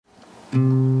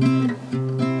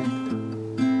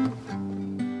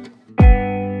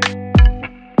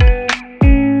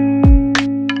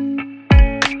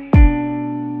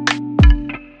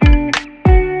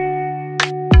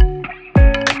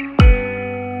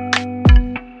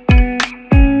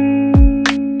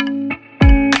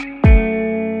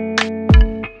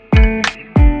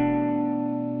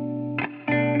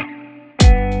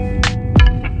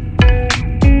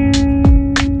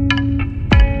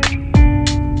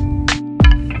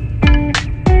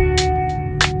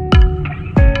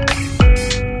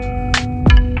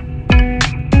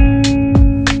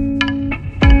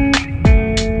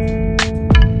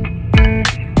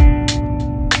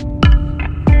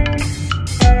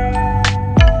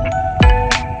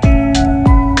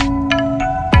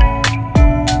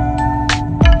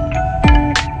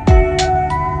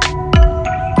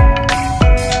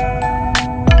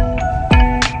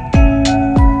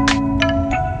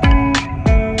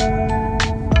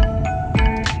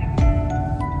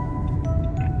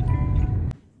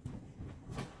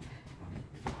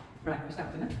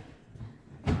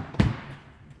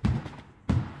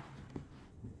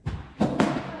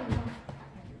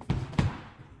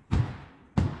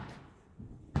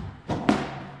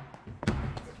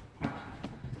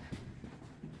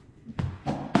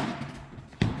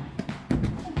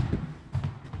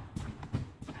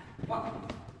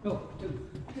Go, two.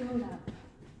 Hold up.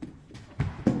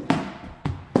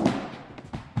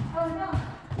 Oh no.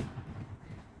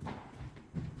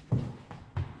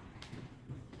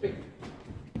 Three.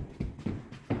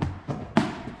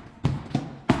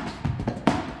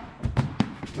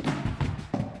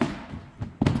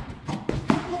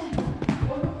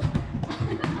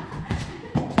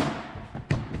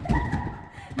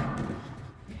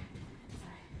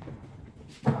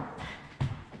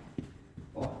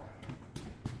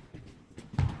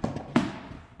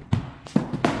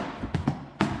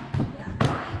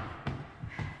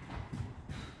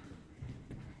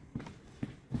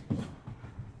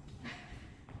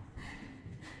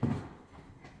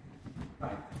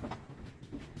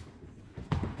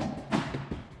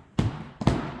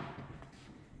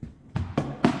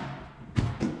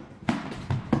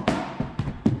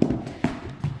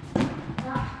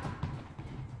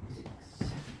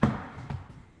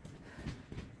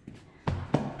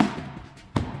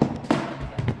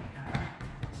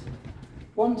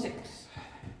 One, six.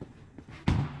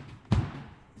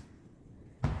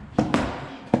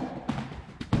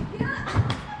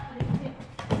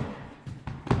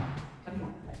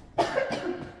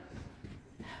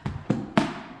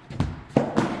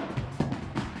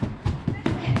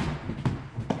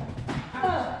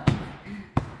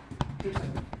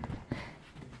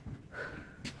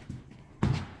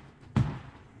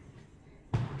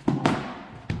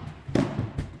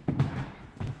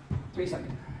 Three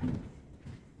seconds.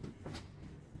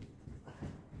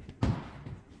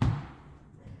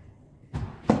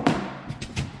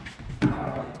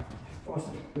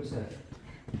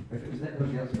 If it was that,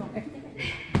 nobody else got it.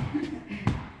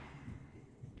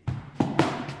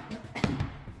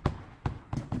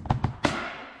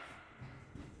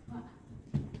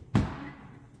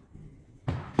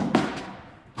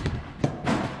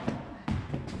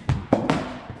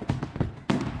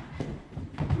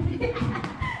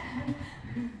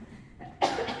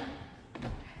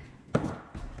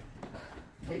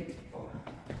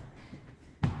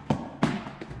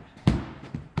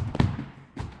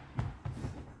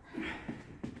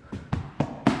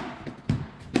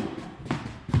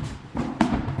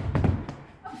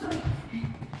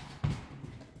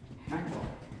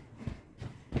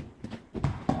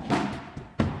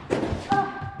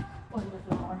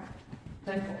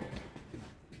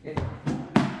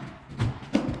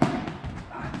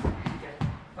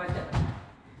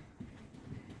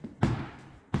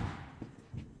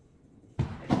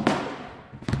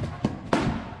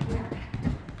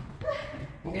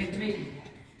 Okay, 3.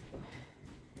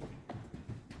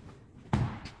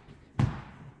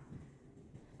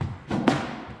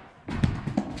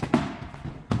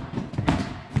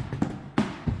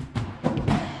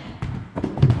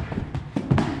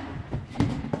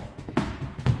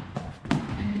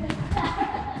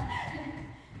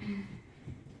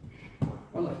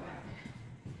 One left.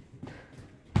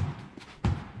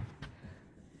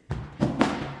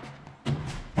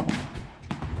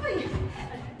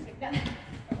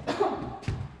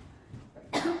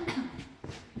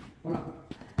 One up.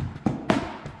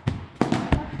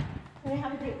 Let me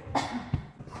have a break.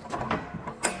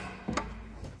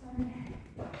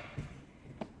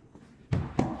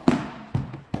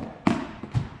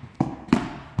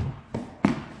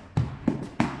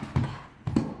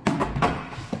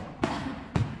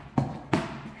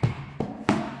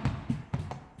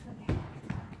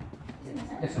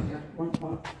 Yes, sir. Yeah. One.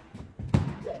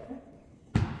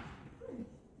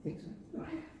 Think so.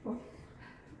 Four.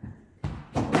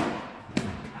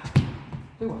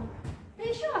 2-1. Are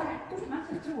you sure? Doesn't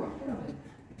matter. 2-1. Get on it.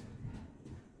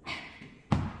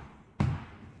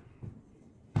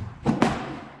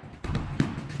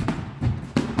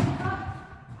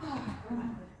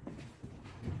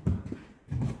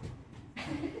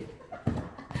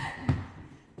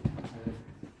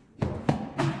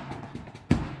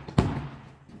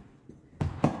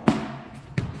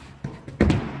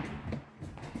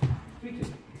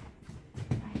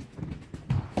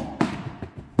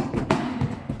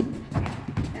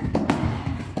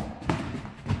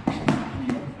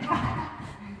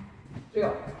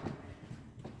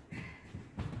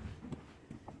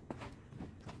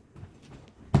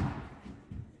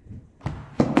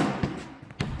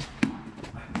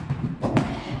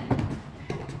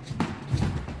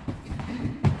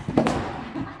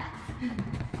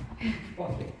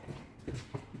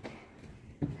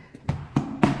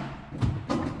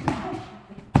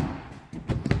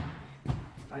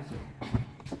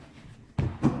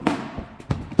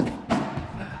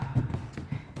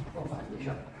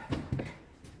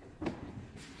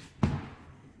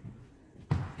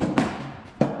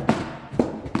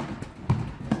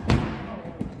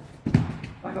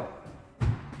 Bago.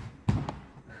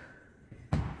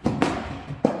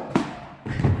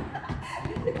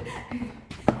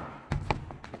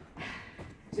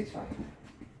 6-5.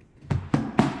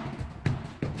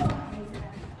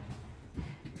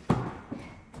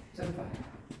 7-5.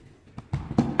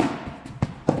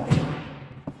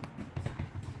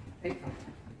 8-5.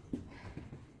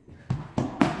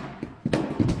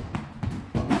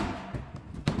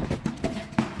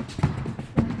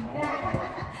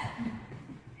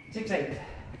 6-8.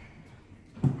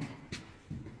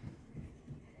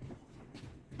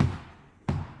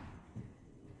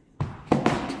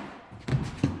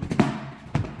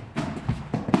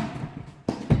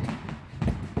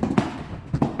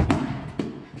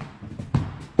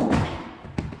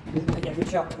 Yeah, good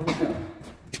shot.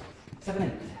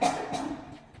 7-8.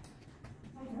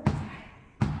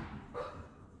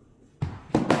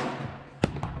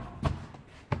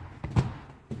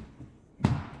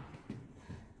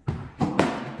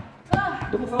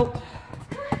 Double fault.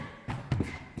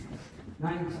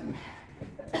 9-7.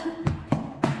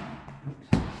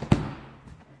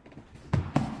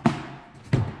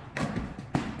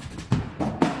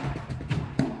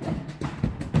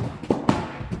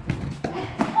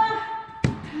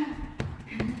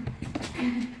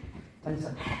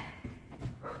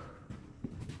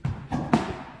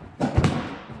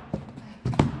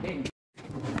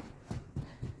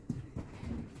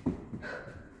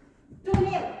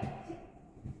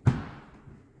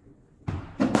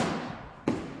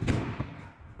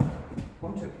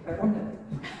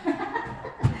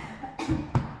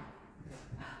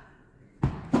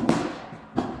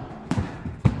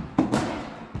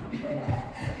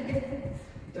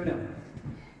 Don't know.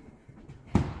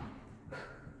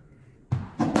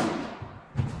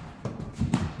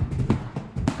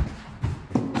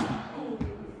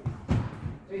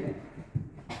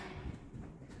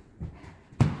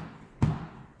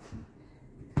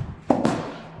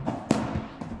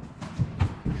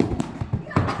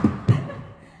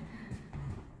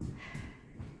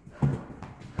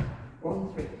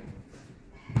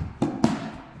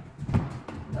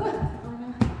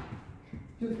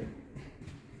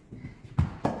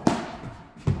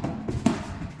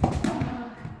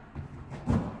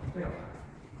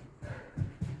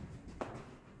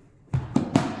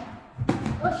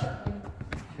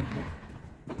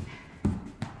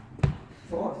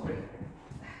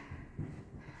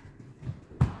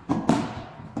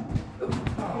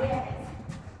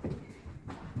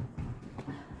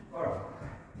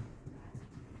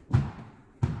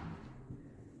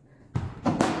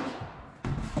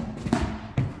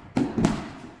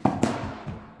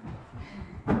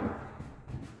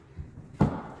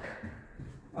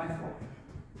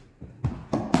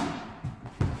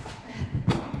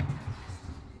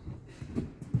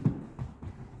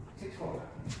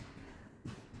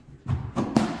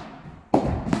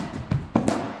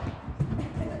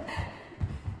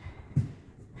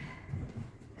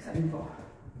 Info.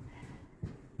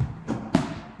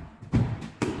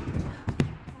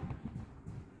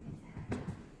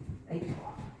 8-4.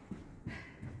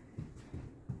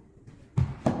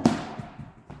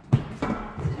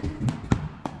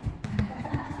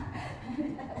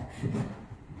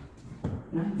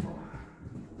 9-4. 10-4.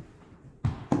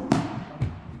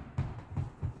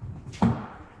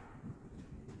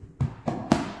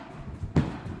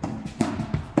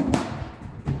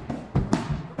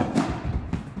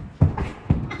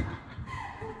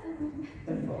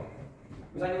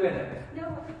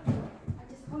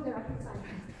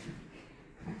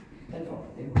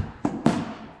 2.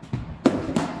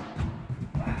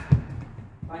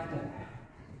 5, 10.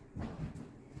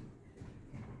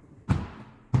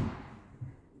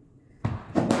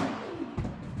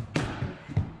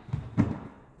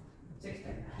 6,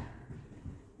 10.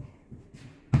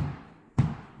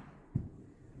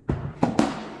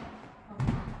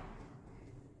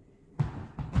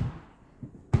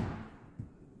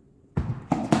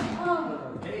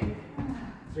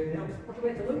 3-0. Wat een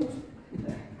beetje lunch.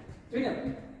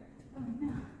 3-0. Oh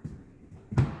no.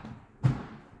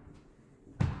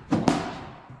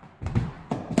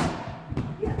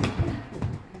 Yeah.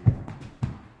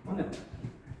 1-0.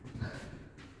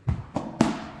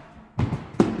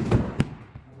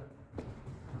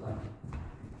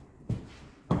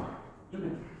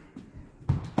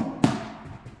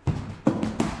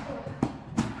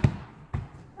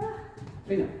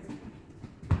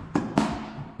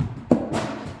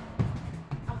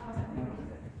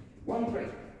 One break.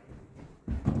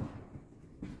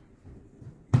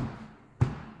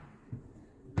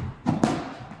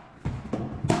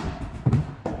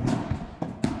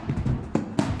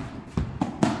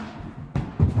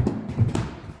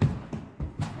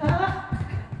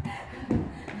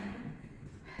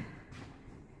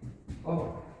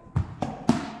 Oh.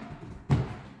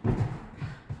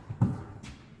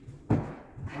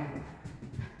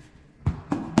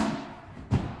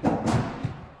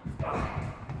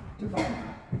 Too far.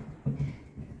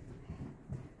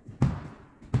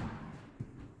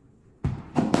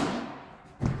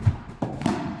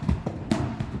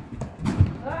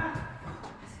 Ah.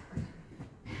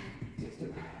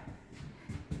 6-2.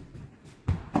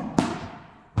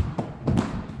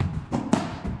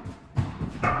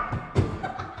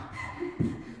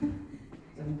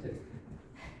 7-2.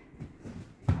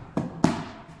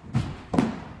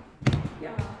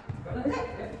 Yeah. Got it?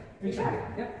 Yeah.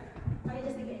 3-7. Yeah. Why are you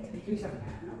just getting to me? 3-7.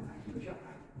 No, good shot.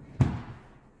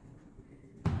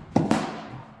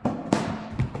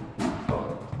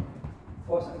 Oh.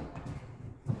 4-7.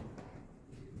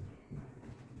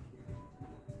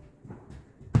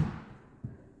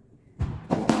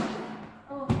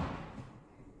 Oh.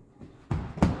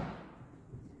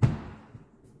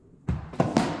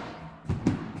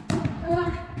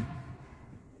 Ah.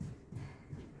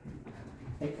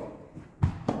 8-4.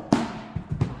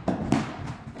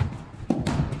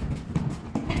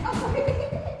 Oh, sorry.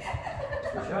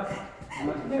 Good shot.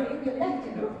 No, you left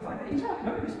it. No, 5-8.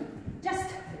 No, you missed it. Just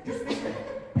Just missed it.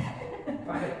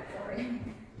 5-8. sorry.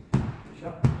 Good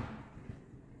shot.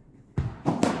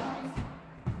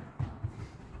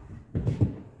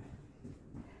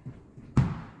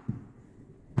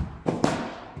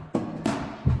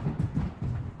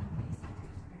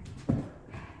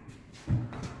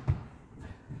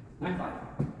 Nine five.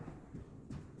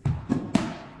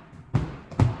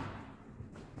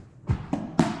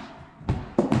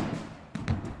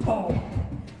 Oh.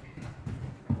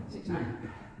 6-9.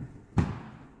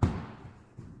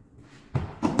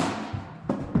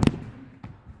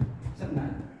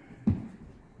 7-9.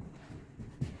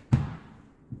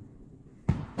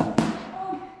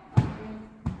 Oh. 8-9.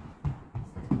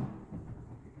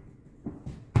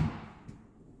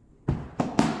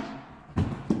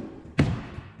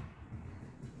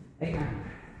 8-9.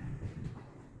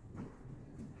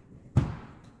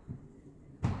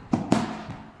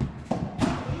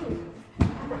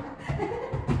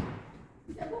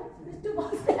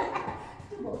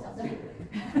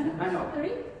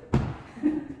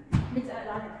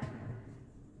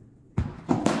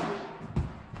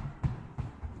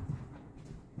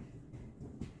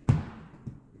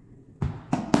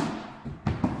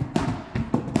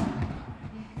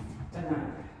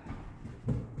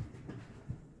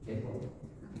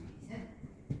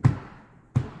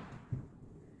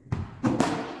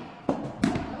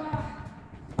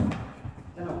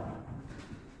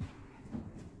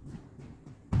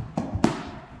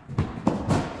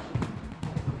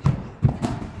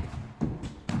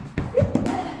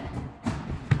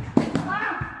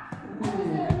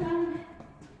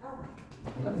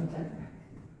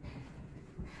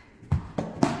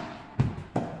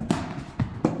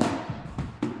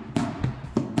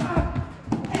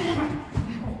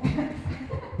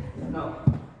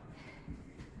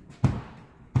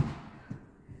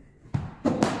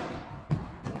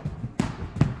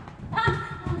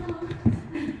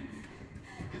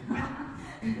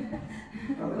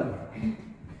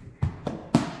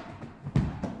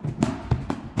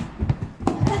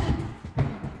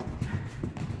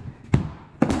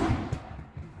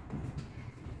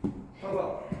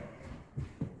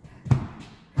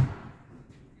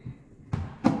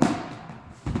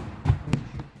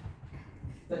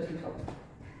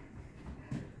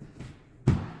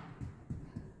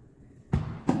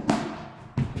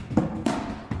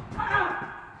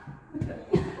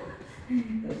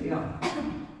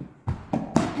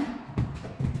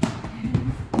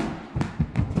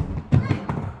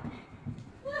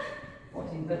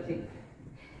 13.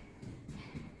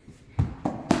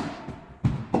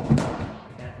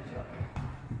 Yeah, good job.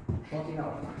 14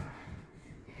 out.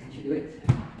 You should do it.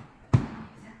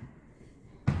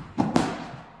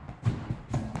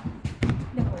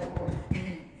 No.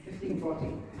 15,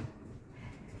 14.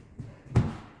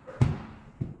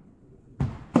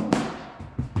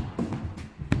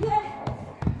 Yeah.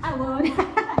 I won.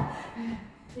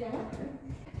 Yeah.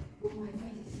 Oh, my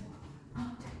face is so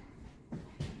hot.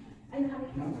 I know how to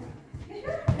No.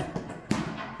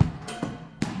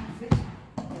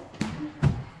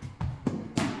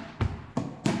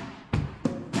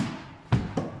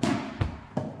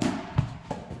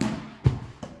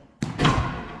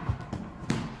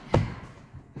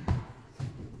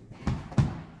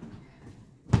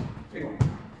 Three more.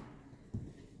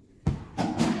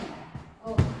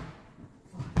 Oh.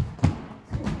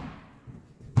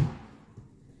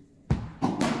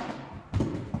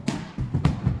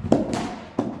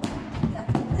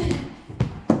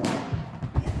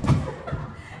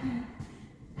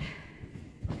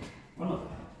 One more.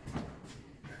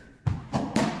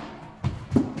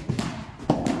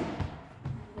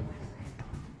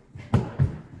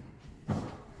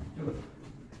 Good.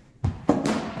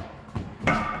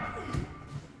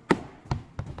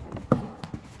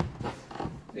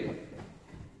 Three more.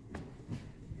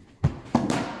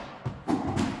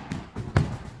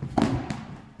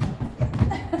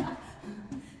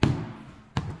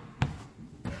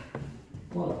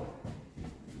 One.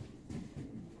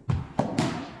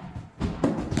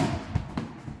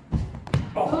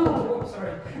 Oh,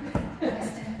 sorry.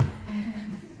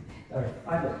 Sorry,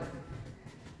 5 more.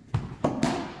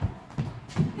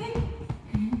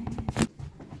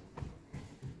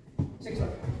 Six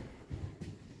more.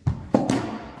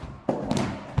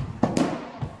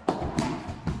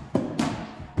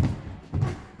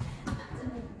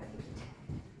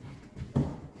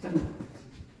 Seven.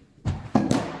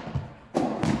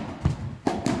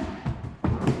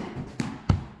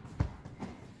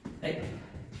 Eight.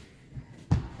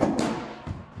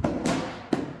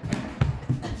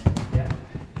 Yeah,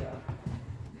 good job.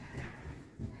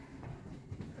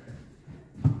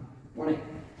 1 8.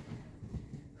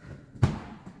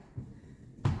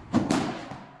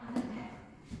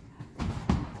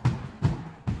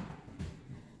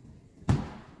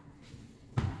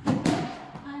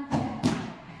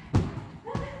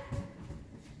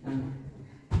 Nine.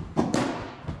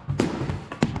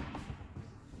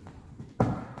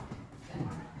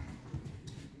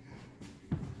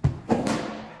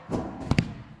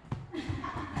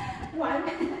 One.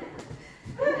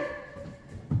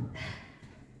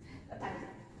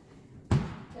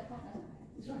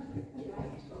 It's right.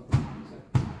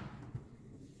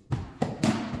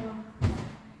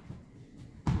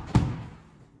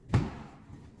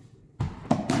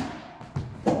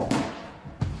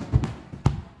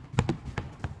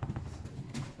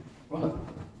 One up.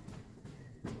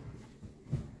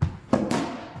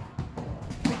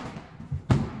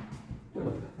 Two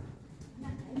up.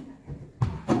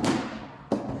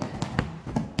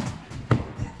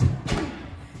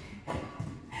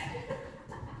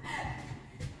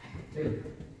 Two.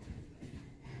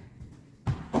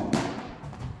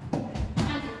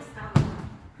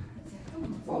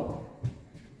 Four.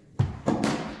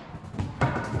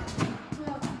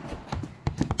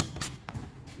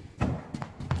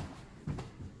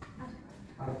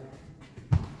 Five.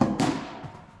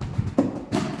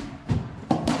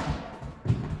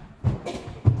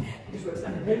 This was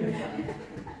standing.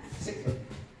 6 up.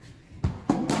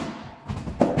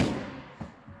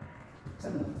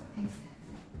 7 up.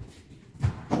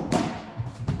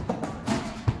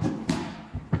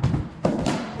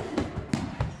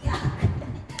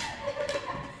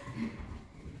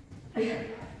 Eight.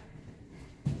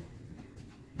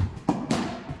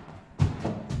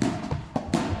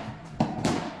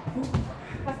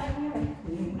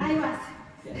 I was.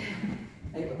 Yeah.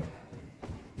 8 up.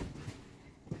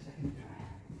 Second try.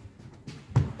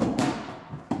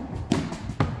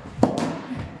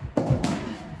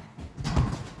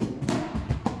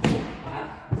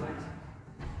 Right.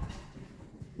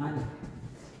 9 up.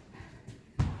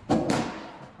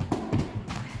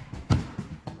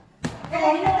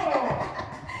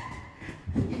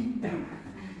 Down.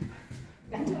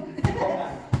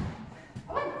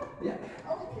 Yeah.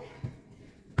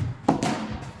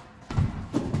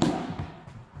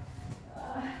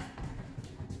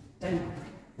 10.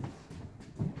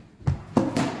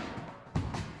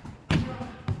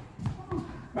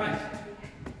 Right.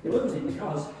 You're losing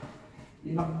because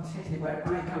you're not hitting it where I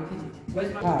can't hit it.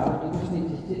 Where's my power? I just need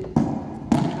to hit it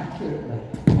accurately.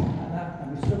 Like that.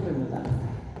 I'm struggling with that.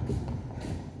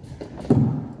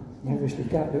 Obviously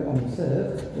can't do it on the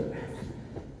serve, but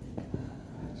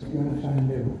that's what you want to try and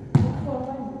do.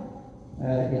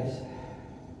 Yes.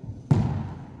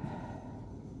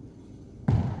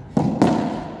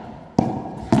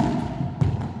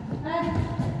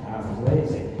 I was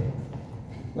lazy.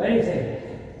 Lazy.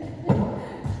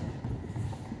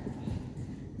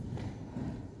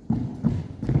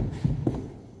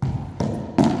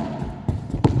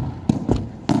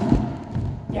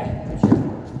 Yeah, that's it.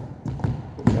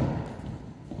 Good job.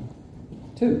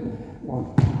 2,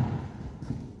 1.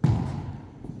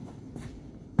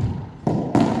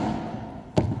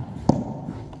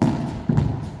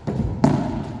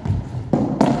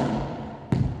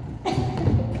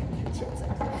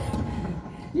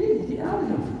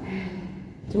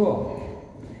 Two.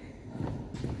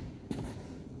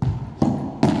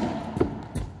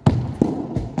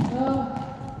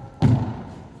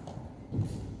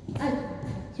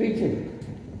 3, 2.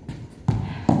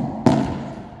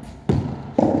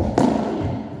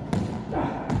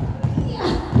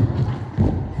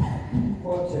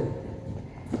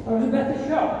 That was a better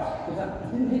shot, because I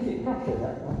didn't hit it properly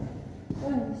that one.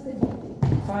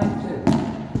 5, 2.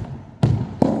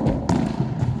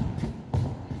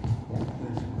 Yeah,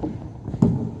 nice one.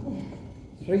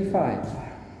 3, 5.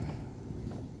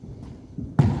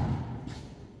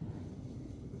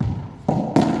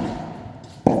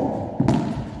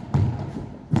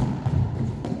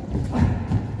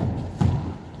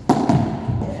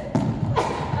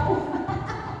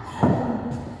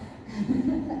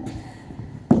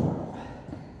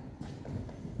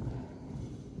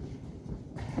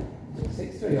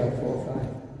 Six, 3 or 4,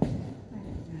 5?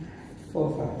 4,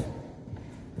 5.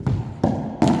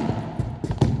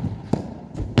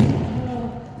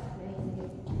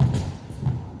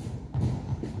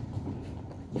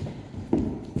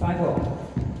 Five all.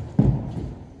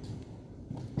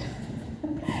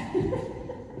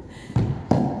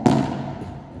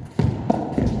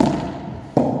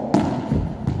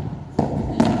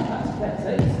 That's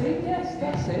better, you see? Yes,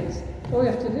 that's it. All we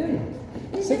have to do.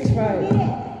 6,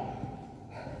 5.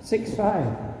 6,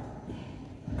 5.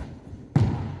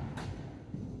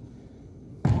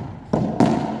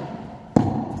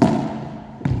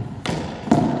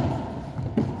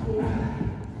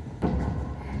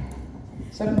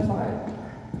 Seven, 5.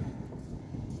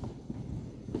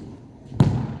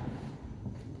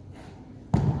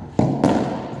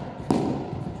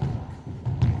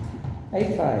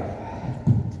 8, 5.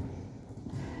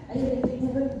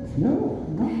 No,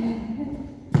 no.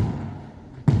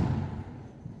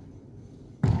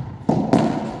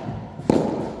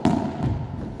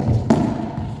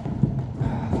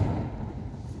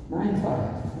 9, 5.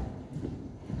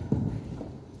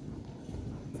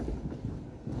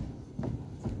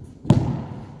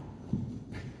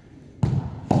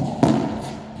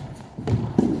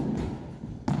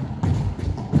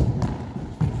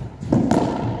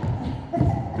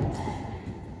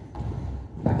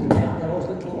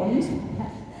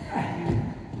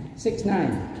 6, 9.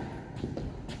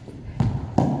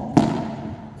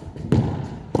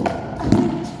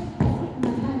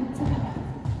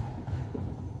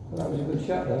 Well, that was a good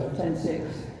shot though, 10, 6.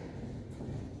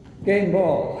 Game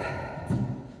ball.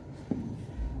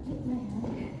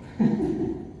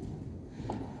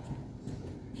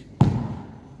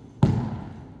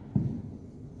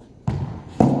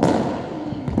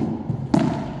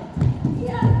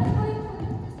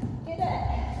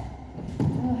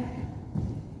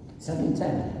 Seven,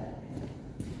 10.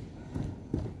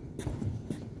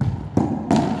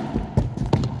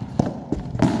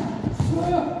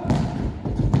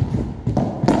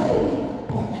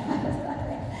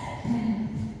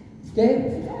 Game.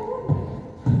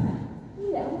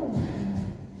 Yeah,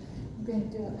 I'm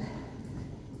going to do it.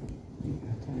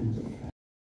 Time's up.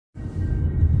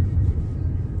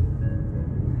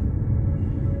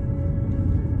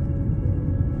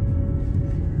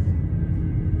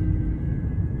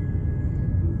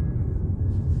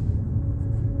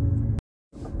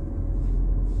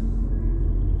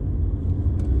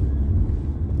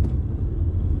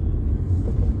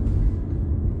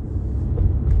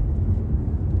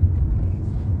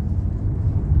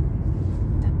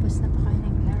 Tapos na pa kayo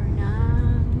naglaro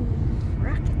ng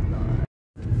racquetball.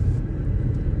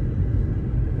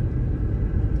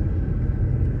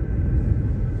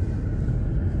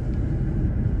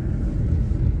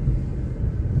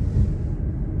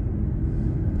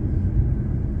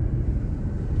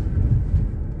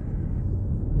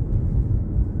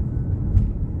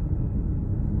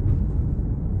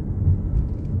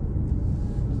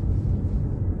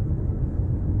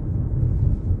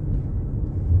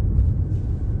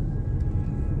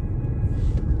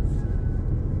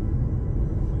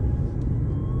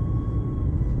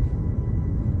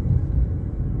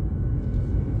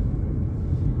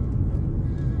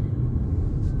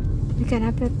 Can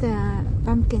I put the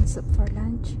pumpkin soup for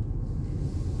lunch?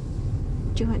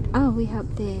 Do you want? Oh, we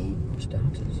have the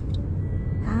Starters.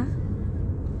 huh?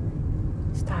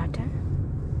 Starter.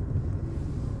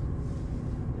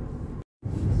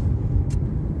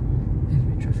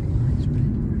 Every traffic light's red.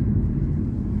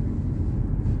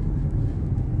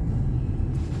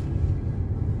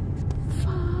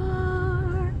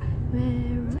 Far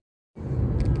where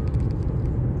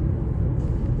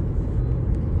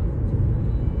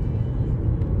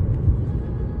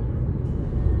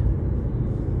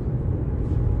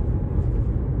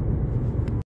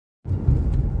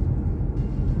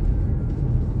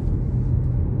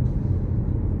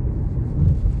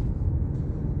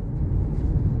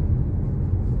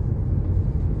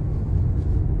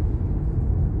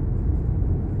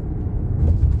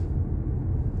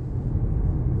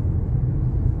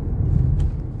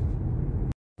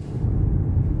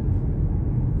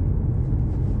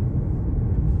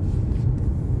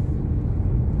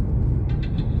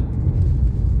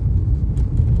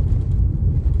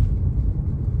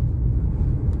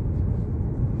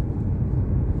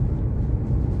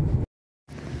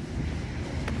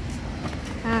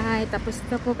Hi, tapos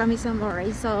na po kami sa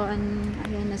Morrison.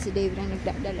 Ayan na si Dave na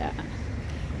nagdadala.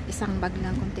 Isang bag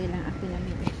lang, kunti lang ang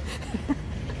pinamili.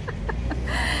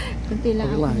 Kunti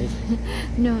lang Are we ang live?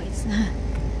 No, it's not.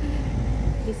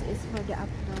 This is for the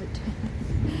upload.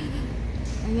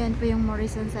 Ayan po yung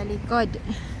Morrison sa likod.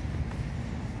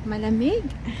 Malamig.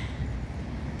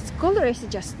 It's cold or is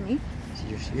it just me? It's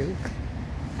just you.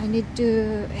 I need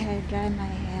to hair dry my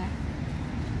hair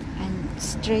and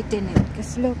straighten it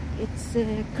because look, it's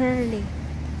curly.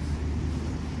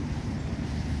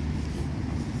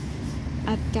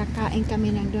 At kakain kami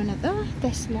ng donut. Oh,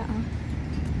 Tesla, oh.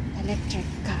 Electric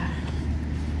car.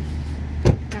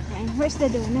 Kakain. Where's the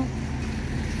donut?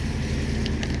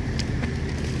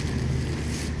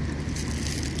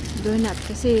 Donut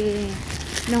kasi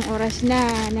nung oras na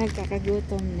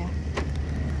nagkakagutom na.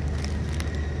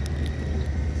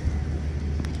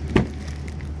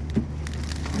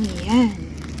 Ayan.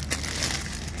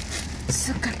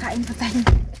 So, kakain po tayo.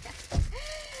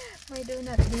 May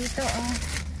donut dito, oh.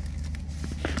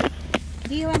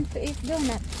 Do you want to eat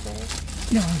donut first?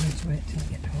 No, I'm going to wait till I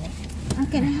get home. Oh,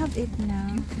 can I have it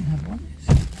now? You can have one.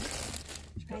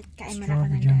 Right, kain mo na ako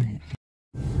Strawberry ng jam donut. in it.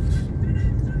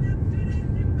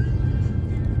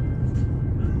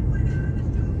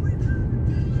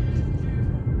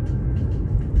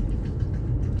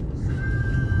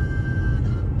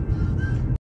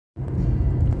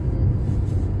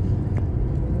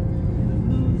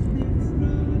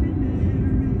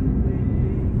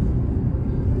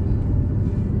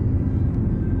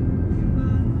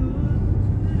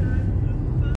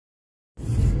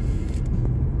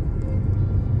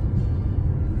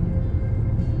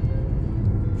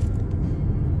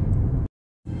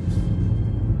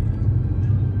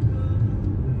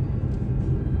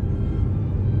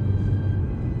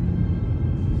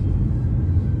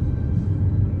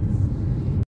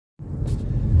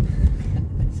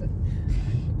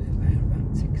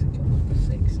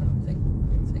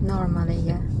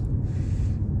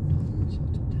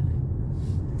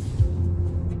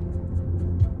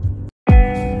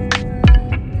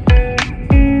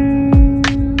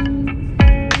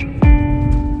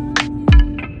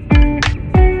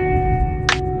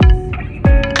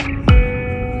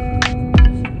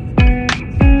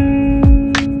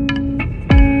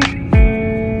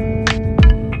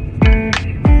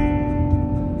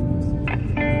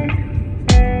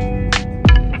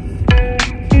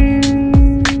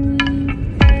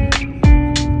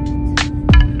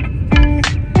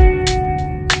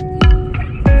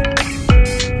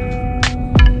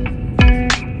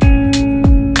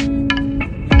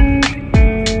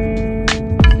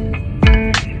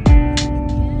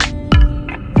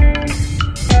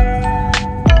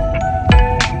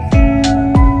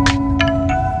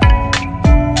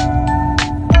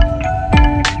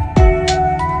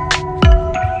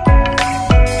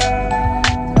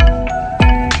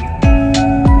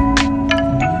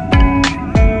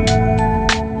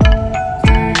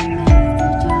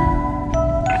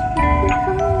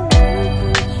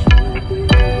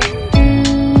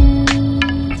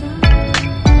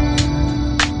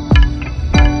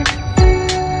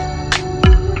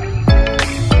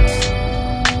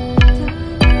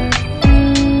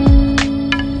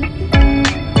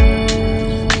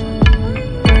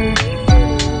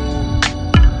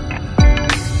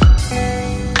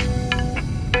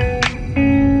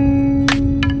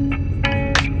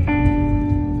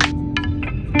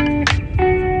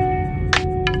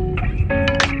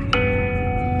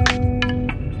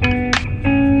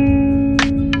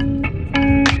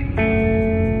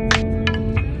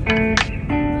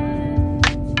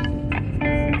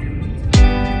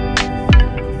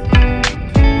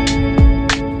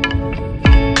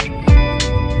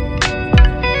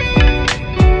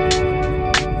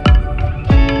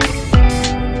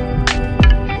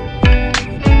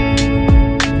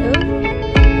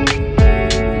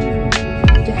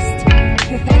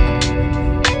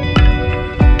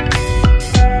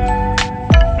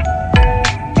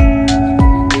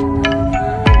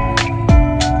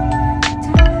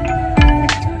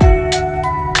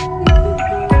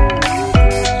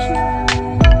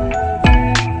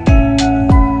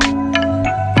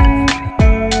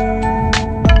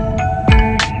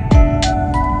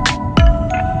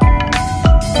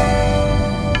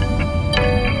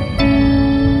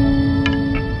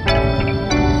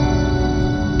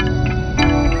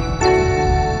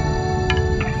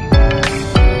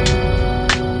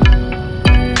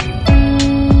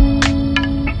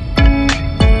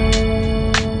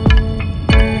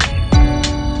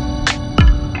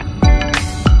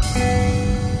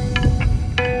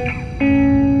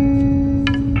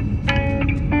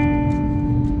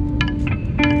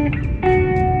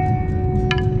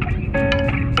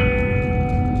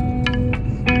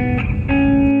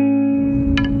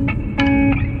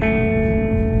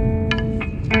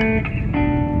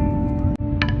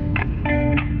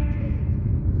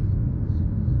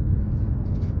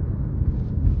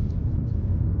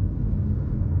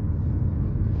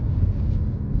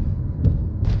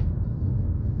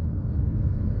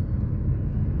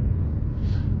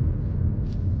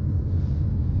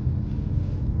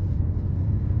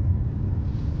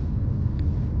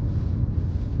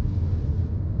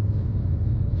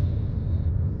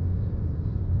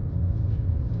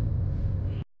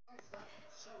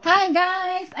 Hi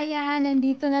guys! Ayan,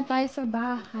 nandito na tayo sa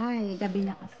bahay. Gabi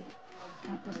na kasi.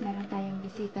 Tapos meron tayong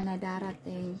bisita na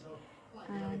darating.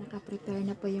 Naka-prepare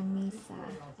na po yung misa.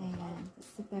 Ayan.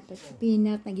 Si Pepe, si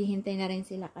Peanut, naghihintay na rin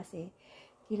sila kasi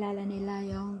kilala nila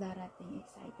yung darating.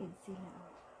 Excited sila.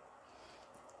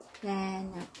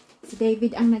 Then, si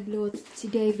David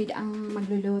ang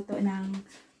magluluto ng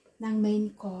main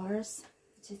course.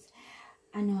 Which is,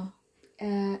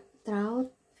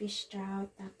 fish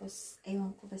trout, tapos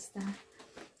ewan ko basta.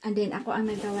 And then ako ang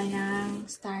nagawa ng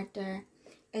starter.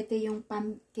 Ito yung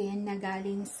pumpkin na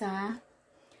galing sa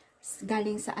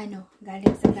garden.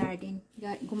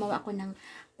 Gumawa ako ng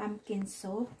pumpkin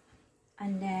soup.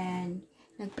 And then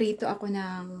nagprito ako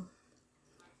ng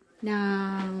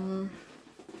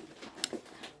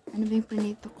ano ba yung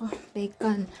prinito ko?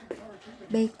 Bacon.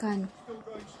 Bacon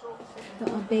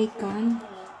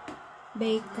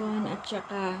at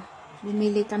saka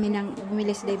bumili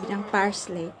si David ng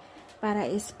parsley para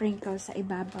i-sprinkle sa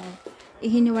ibabaw.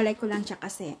 Ihiniwalay ko lang siya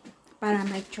kasi para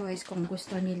may choice kung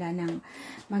gusto nila ng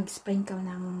mag-sprinkle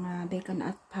ng bacon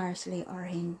at parsley or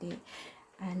hindi.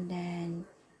 And then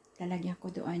lalagyan ko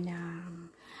doon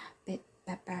ng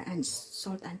pepper and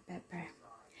salt and pepper.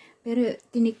 Pero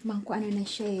tinikman ko ano na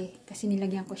siya kasi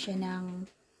nilagyan ko na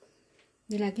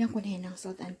ng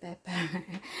salt and pepper.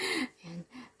 Yan.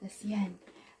 Tapos yan.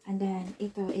 And then,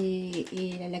 ito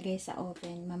ilalagay sa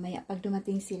oven. Mamaya, pag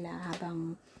dumating sila,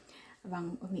 habang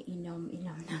umiinom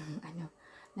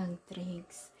ng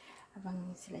drinks, habang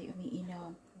sila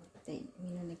umiinom,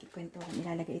 nagkikwento,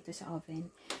 ilalagay ito sa oven.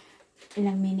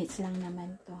 Ilang minutes lang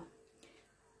naman to.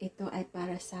 Ito ay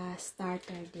para sa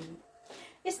starter din.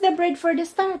 It's the bread for the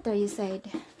starter, you said.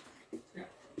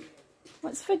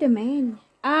 What's for the main?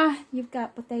 You've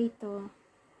got potato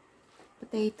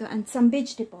and some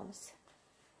vegetables.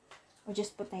 Or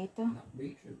just potato?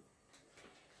 Beetroot.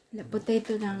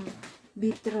 Potato ng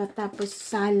beetroot, tapos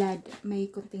salad. May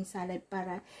kunting salad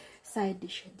para side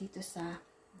dish dito sa...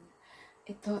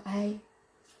 Ito ay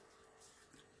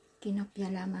kinopya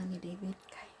lamang ni David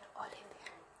kay Oliver.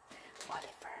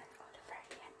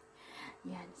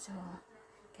 Yan. So,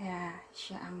 kaya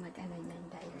siya ang nag-ano yan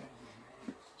dahil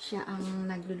siya ang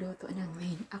nagluluto ng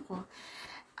main. Ako,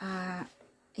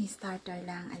 starter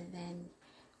lang, and then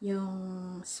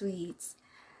yung sweets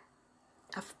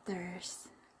afters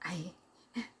ay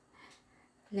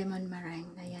lemon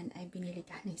meringue na yan ay binili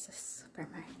kami sa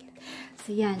supermarket.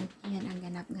 So yan ang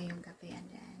ganap ngayong gabi. And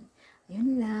then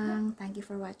yun lang, thank you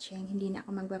for watching. Hindi na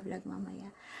ako magbablog mamaya.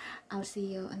 I'll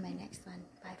see you on my next one.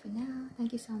 Bye for now.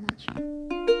 Thank you so much.